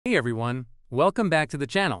Hey everyone, welcome back to the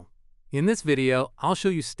channel. In this video, I'll show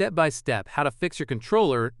you step by step how to fix your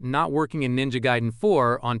controller not working in Ninja Gaiden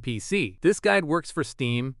 4 on PC. This guide works for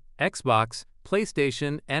Steam, Xbox,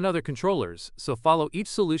 PlayStation, and other controllers, so follow each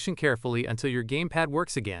solution carefully until your gamepad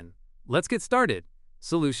works again. Let's get started.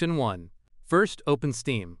 Solution 1. First, open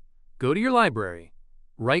Steam. Go to your library.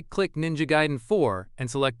 Right-click Ninja Gaiden 4 and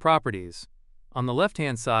select Properties. On the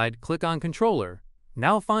left-hand side, click on Controller.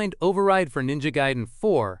 Now find Override for Ninja Gaiden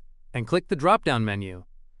 4 and click the drop-down menu.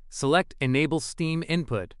 Select Enable Steam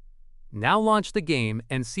Input. Now launch the game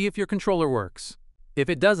and see if your controller works. If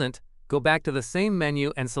it doesn't, go back to the same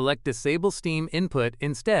menu and select Disable Steam Input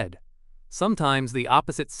instead. Sometimes the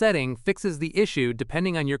opposite setting fixes the issue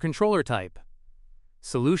depending on your controller type.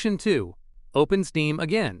 Solution 2. Open Steam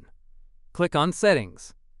again. Click on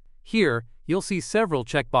Settings. Here, you'll see several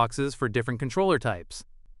checkboxes for different controller types.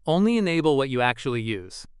 Only enable what you actually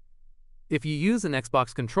use. If you use an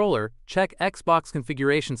Xbox controller, check Xbox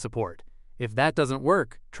configuration support. If that doesn't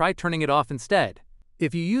work, try turning it off instead.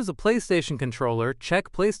 If you use a PlayStation controller,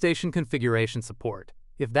 check PlayStation configuration support.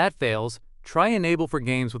 If that fails, try enable for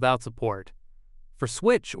games without support. For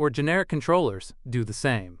Switch or generic controllers, do the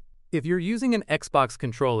same. If you're using an Xbox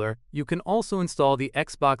controller, you can also install the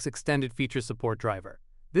Xbox Extended Feature Support driver.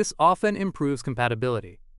 This often improves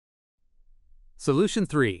compatibility. Solution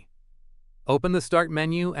 3. Open the Start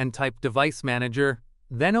menu and type Device Manager,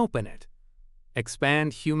 then open it.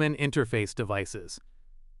 Expand Human Interface Devices.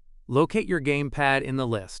 Locate your gamepad in the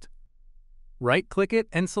list. Right-click it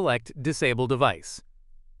and select Disable Device.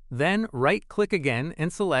 Then right-click again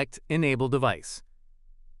and select Enable Device.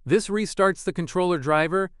 This restarts the controller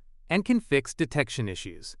driver and can fix detection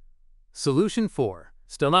issues. Solution 4.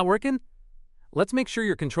 Still not working? Let's make sure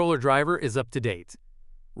your controller driver is up to date.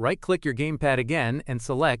 Right-click your gamepad again and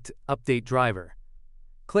select Update Driver.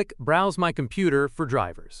 Click Browse My Computer for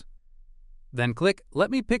drivers. Then click Let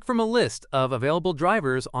me pick from a list of available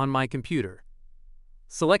drivers on my computer.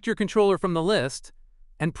 Select your controller from the list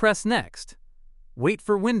and press Next. Wait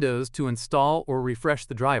for Windows to install or refresh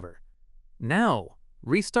the driver. Now,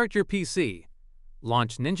 restart your PC,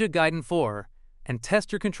 launch Ninja Gaiden 4, and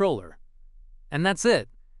test your controller. And that's it.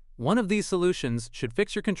 One of these solutions should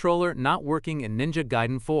fix your controller not working in Ninja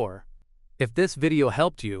Gaiden 4. If this video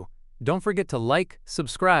helped you, don't forget to like,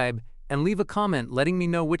 subscribe, and leave a comment letting me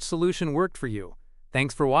know which solution worked for you.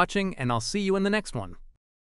 Thanks for watching, and I'll see you in the next one.